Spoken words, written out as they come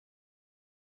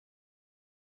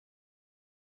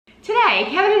Today,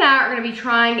 Kevin and I are going to be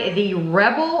trying the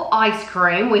Rebel ice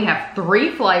cream. We have 3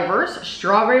 flavors,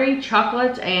 strawberry,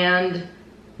 chocolate, and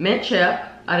mint chip.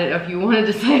 I didn't know if you wanted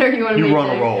to say it or you wanted me to. You were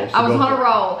on a roll. So I was on a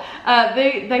roll.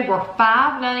 They were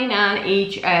 $5.99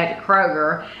 each at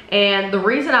Kroger. And the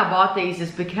reason I bought these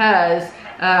is because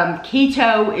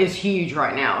keto is huge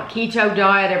right now. Keto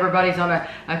diet, everybody's on a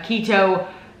keto.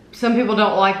 Some people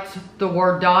don't like the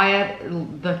word diet.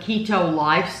 The keto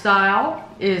lifestyle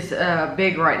is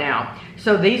big right now.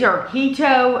 So these are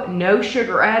keto, no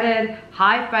sugar added,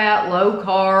 high fat, low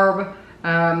carb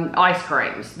ice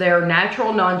creams. They're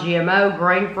natural, non-GMO,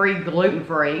 grain-free,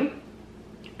 gluten-free.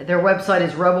 Their website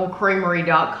is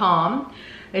rebelcreamery.com.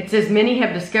 It says many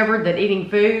have discovered that eating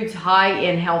foods high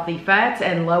in healthy fats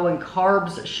and low in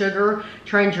carbs, sugar,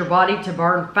 trains your body to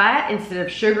burn fat instead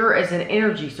of sugar as an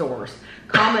energy source.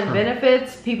 Common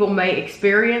benefits people may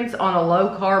experience on a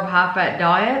low carb, high fat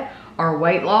diet are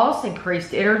weight loss,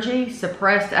 increased energy,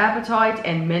 suppressed appetite,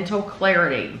 and mental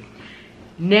clarity.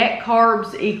 Net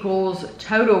carbs equals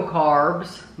total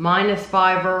carbs minus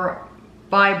fiber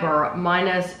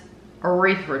minus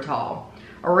erythritol.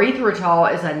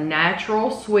 Erythritol is a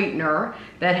natural sweetener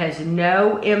that has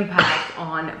no impact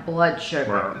on blood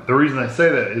sugar. Right. The reason I say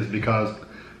that is because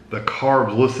the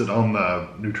carbs listed on the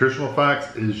nutritional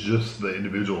facts is just the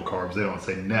individual carbs. They don't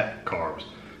say net carbs.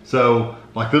 So,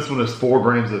 like this one is 4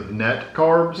 grams of net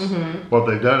carbs. What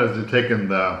they've done is they've taken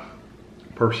the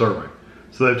per serving.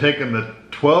 So they've taken the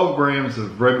 12 grams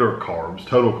of regular carbs,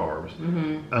 total carbs,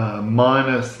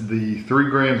 minus the 3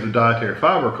 grams of dietary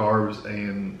fiber carbs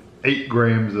and 8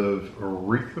 grams of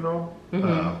erythritol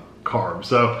carbs.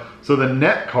 So the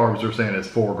net carbs they're saying is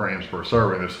 4 grams per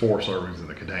serving. There's 4 servings in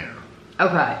the container.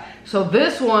 Okay, so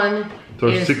this one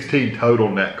is 16 total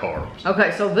net carbs.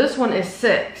 Okay, so this one is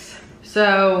 6.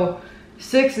 So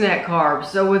 6 net carbs.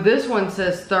 So with this one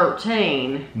says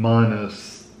 13.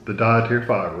 Minus the dietary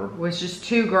fiber. Which is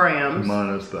 2 grams.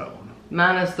 Minus that one.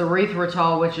 Minus the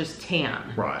erythritol, which is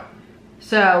 10. Right.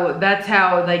 So that's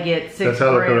how they get 6 That's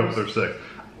how grams. they put up with their 6.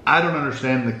 I don't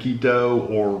understand the keto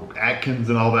or Atkins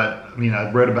and all that. I mean,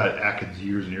 I read about Atkins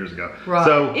years and years ago. Right.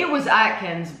 So it was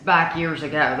Atkins back years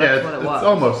ago. That's what it was. It's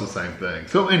almost the same thing.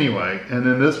 So anyway, and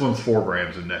then this one's 4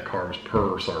 grams of net carbs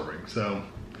per serving. So.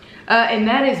 And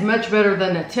that is much better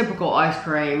than a typical ice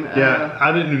cream. Yeah,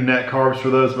 I didn't do net carbs for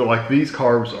those, but like these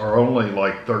carbs are only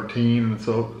like 13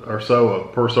 or so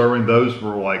per serving. Those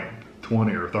were like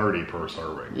 20 or 30 per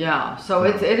serving. Yeah, so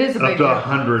it is a big up to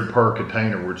 100 per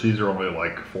container, which these are only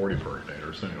like 40 per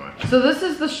container. So anyway. So this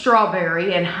is the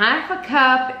strawberry, and half a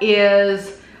cup,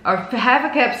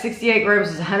 68 grams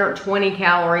is 120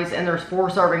 calories, and there's 4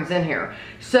 servings in here.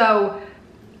 So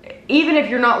even if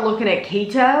you're not looking at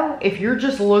keto, if you're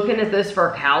just looking at this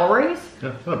for calories,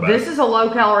 yeah, not bad. This is a low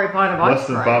calorie pint of ice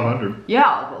cream. Less than 500.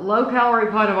 Yeah, low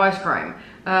calorie pint of ice cream.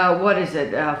 What is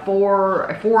it?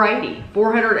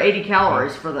 480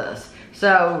 calories for this.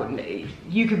 So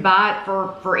you could buy it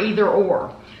for either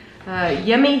or.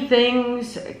 Yummy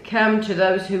things come to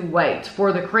those who wait.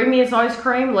 For the creamiest ice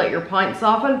cream, let your pint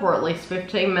soften for at least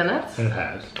 15 minutes. It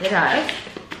has. It has.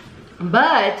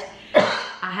 But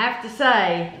I have to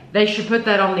say, they should put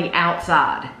that on the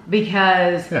outside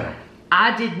because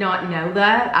I did not know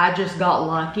that. I just got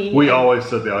lucky. We always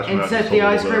set the ice cream out. And set the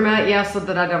ice cream out, yeah, so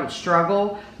that I don't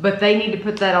struggle. But they need to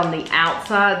put that on the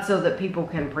outside so that people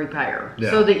can prepare. Yeah.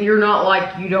 So that you're not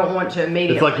like, you don't want to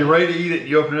immediately. It's like you're ready to eat it,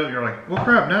 you open it up, and you're like, well,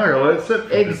 crap, now I gotta let it sit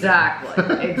for Exactly,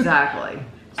 exactly.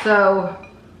 So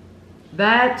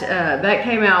that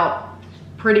came out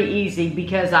pretty easy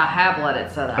because I have let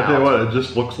it set out. I tell you what, it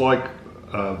just looks like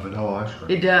vanilla ice cream.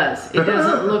 It does. It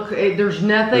doesn't look. There's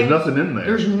nothing. There's nothing in there.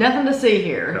 There's nothing to see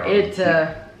here. No.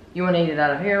 You want to eat it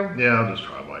out of here? Yeah, I'll just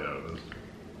try a bite out of this.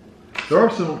 Are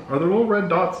there little red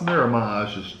dots in there, or my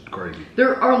eyes just crazy?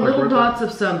 There are like little dots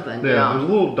of something. Yeah, there's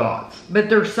little dots. But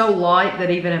they're so light that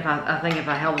even if I think if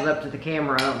I held it up to the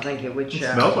camera, I don't think it would show.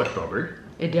 It smells like strawberry.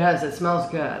 It does. It smells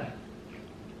good.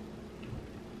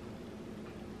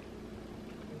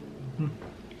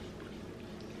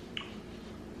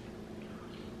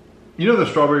 You know the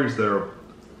strawberries that are.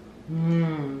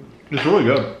 It's really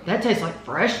good. That tastes like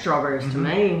fresh strawberries to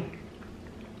me.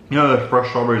 You know the fresh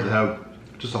strawberries that have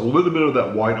just a little bit of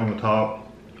that white on the top.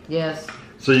 Yes.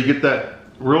 So you get that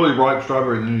really ripe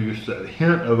strawberry, and then you just that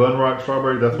hint of unripe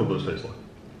strawberry. That's what those taste like.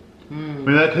 I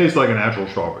mean, that tastes like a natural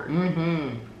strawberry.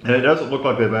 And it doesn't look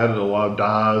like they've added a lot of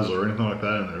dyes or anything like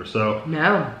that in there. So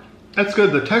no. That's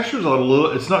good. The texture's a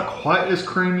little, it's not quite as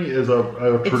creamy as a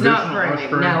traditional ice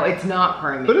cream. No, it's not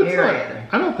creamy, but it's period.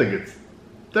 not, I don't think it's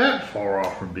that far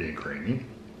off from being creamy.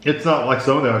 It's not like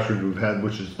some of the ice creams we've had,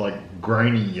 which is like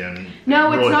grainy and no,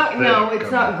 really it's not. thick. No,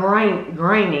 it's not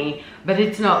grainy, but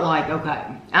it's not like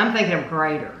okay. I'm thinking of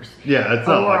Graders. Yeah, it's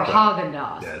not or like that.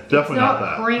 Haagen-Dazs. Yeah, it's definitely not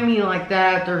that. Creamy like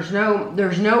that. There's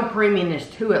no creaminess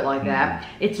to it like that.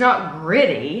 It's not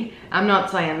gritty. I'm not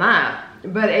saying that,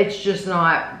 but it's just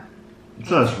not.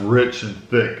 It's not as rich and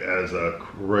thick as a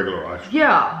regular ice cream.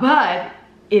 Yeah, but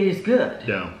it is good.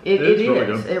 Yeah, it it's is. really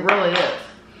good. It really is.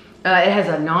 It has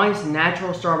a nice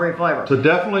natural strawberry flavor. So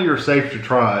definitely you're safe to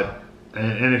try it.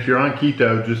 And if you're on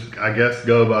keto, just, I guess,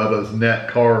 go by those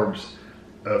net carbs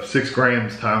of 6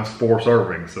 grams times 4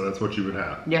 servings. So that's what you would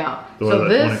have. Yeah. So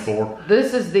this, 24?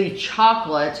 This is the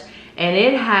chocolate, and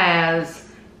it has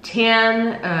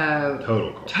 10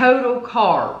 total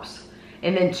carbs.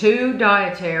 And then 2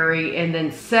 dietary, and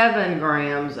then 7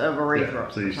 grams of erythritol.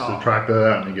 Yeah, so you subtract that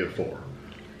out and you get 4.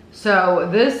 So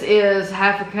this is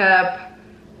half a cup.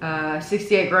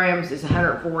 68 grams is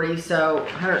 140, so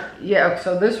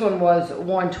so this one was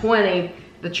 120.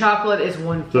 The chocolate is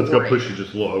 140. So it's gonna push you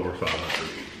just a little over 500.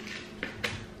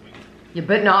 Yeah,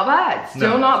 but not bad.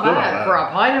 Still not bad for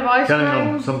a pint of ice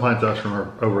cream. Some pints of ice cream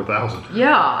are over 1,000.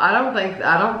 Yeah, I don't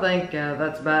think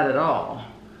that's bad at all.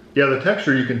 Yeah, the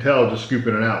texture you can tell just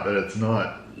scooping it out that it's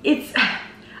not. It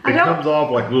comes off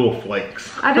like little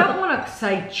flakes. I don't want to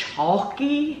say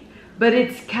chalky, but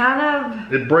it's kind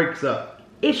of. It breaks up.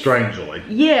 Strangely.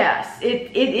 Yes,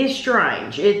 it is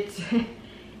strange. It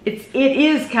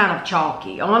is kind of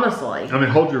chalky, honestly. I mean,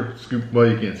 hold your scoop. Well,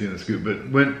 you can't see in the scoop, but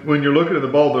when you're looking at the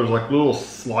bowl, there's like little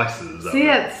slices. See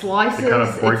it slices. It kind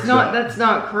of breaks up. That's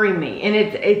not creamy, and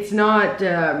it's not.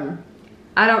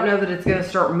 I don't know that it's going to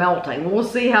start melting. We'll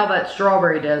see how that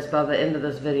strawberry does by the end of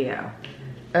this video.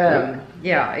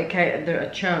 Yeah, it can't.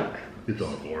 A chunk. It's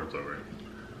on the floor. It's over.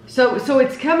 So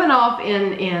it's coming off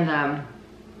in.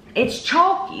 It's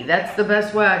chalky. That's the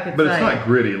best way I could say. But it's not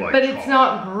gritty like. But it's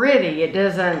not gritty. It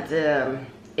doesn't.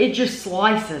 It just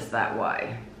slices that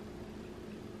way.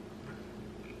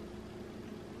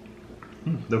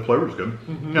 The flavor's good.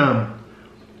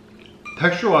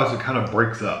 Texture-wise, it kind of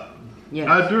breaks up. Yeah.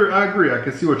 I agree. I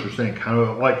can see what you're saying. Kind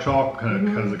of like chalk, kind of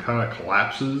because it kind of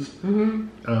collapses.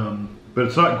 But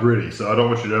it's not gritty, so I don't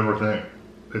want you to ever think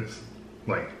it's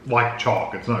like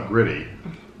chalk. It's not gritty.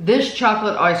 This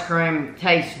chocolate ice cream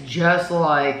tastes just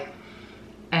like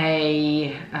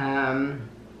a, and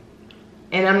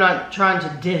I'm not trying to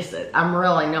diss it, I'm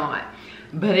really not,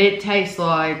 but it tastes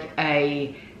like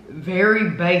a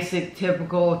very basic,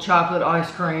 typical chocolate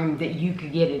ice cream that you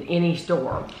could get at any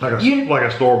store. Like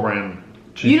a store brand.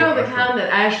 You know the kind that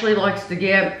Ashley likes to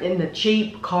get in the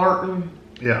cheap carton?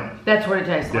 Yeah. That's what it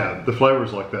tastes like. Yeah, the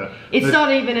flavor's like that. It's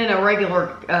not even in a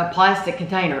regular plastic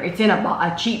container. It's in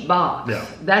a cheap box. Yeah.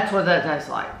 That's what that tastes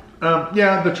like.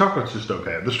 Yeah, the chocolate's just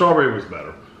okay. The strawberry was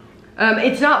better.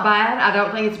 It's not bad. I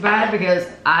don't think it's bad because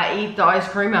I eat the ice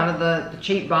cream out of the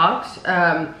cheap box.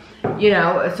 You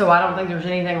know, so I don't think there's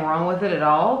anything wrong with it at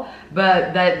all.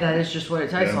 But that is just what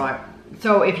it tastes like.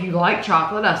 So if you like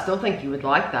chocolate, I still think you would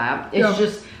like that. It's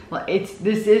just,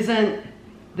 this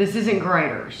isn't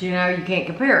Graders, you know, you can't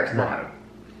compare it to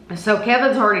that. So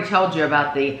Kevin's already told you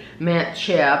about the mint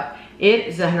chip. It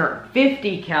is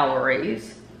 150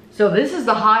 calories. So this is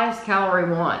the highest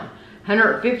calorie one.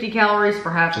 150 calories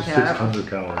for half a cup. 600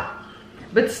 calories.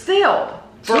 But still,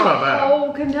 for a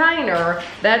whole container,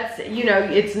 that's, you know,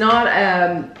 it's not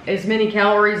as many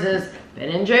calories as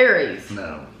Ben & Jerry's.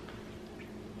 No.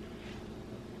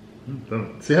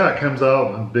 See how it comes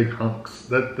out in big hunks?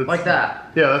 That's, like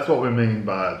that. Yeah, that's what we mean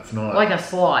by it's not like a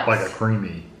slice. Like a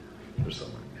creamy or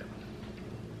something.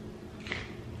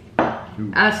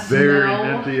 Ooh, very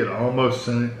minty. It almost.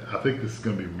 I think this is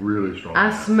going to be really strong.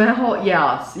 I smell.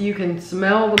 Yes, you can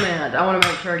smell the mint. I want to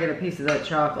make sure I get a piece of that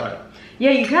chocolate.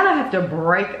 Yeah, you kind of have to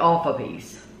break off a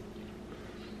piece.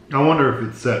 I wonder if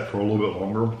it's set for a little bit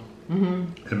longer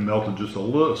and melted just a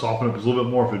little, softened up just a little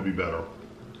bit more, if it'd be better.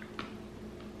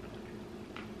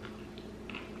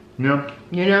 Yeah.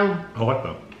 You know, I like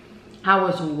that. I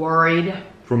was worried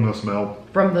from the smell.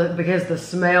 Because the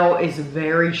smell is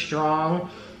very strong.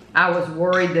 I was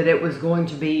worried that it was going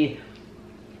to be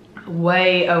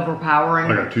way overpowering.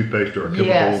 Like a toothpaste or a chemical.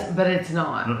 Yes, but it's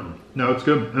not. No, it's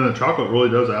good. And the chocolate really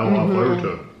does add a lot of flavor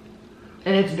to it.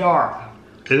 And it's dark.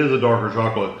 It is a darker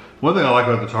chocolate. One thing I like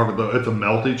about the chocolate, though, it's a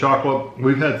melty chocolate.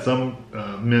 We've had some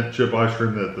mint chip ice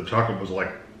cream that the chocolate was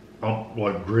like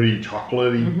gritty,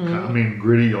 chocolatey. I mean,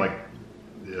 gritty, like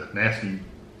nasty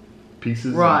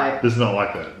pieces. Right. This is not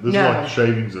like that. This is like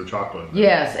shavings of chocolate.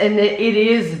 Yes, and it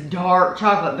is dark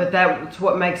chocolate, but that's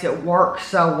what makes it work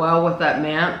so well with that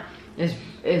mint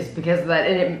is because of that.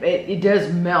 And it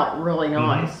does melt really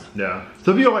nice. Yeah.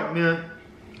 So if you like mint,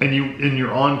 and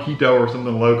you're on keto or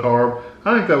something low carb,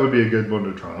 I think that would be a good one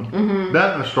to try.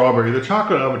 That and the strawberry. The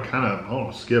chocolate I would kind of, I don't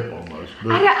know, skip almost.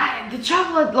 But the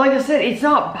chocolate, like I said, it's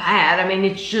not bad. I mean,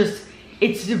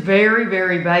 it's very,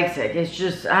 very basic. It's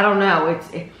just, I don't know.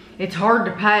 It's hard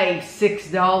to pay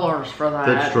 $6 for that.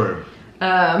 That's true.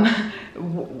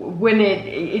 When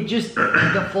it just,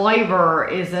 the flavor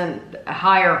isn't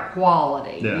higher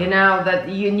quality. Yeah. You know, that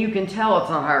you can tell it's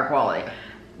not higher quality.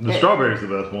 The strawberry is the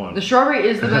best one. The strawberry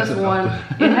is the best one.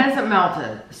 It hasn't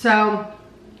melted. So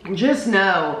just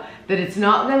know that it's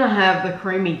not going to have the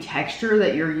creamy texture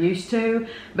that you're used to.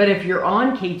 But if you're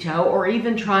on keto or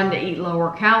even trying to eat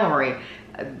lower calorie,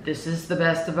 this is the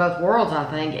best of both worlds, I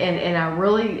think. And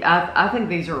I think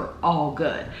these are all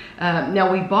good.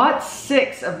 Now, we bought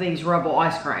 6 of these Rebel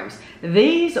ice creams.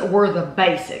 These were the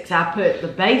basics. I put the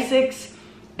basics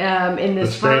in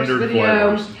this first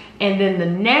video. Flavors. And then the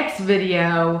next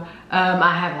video,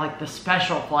 I have like the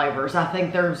special flavors. I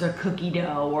think there's a cookie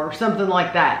dough or something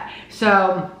like that.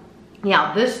 So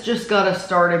yeah, this just got us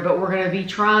started, but we're gonna be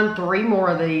trying 3 more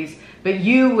of these. But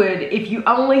you would, if you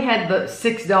only had the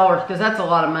 $6, because that's a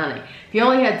lot of money. If you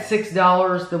only had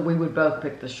 $6, then we would both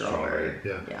pick the strawberry.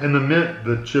 Yeah. And the mint,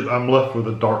 the chip, I'm left with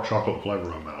a dark chocolate flavor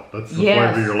in my mouth. That's the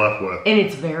Yes. flavor you're left with. And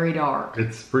it's very dark.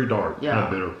 It's pretty dark, Yeah.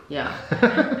 not bitter. Yeah.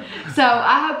 So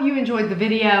I hope you enjoyed the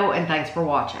video, and thanks for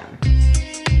watching.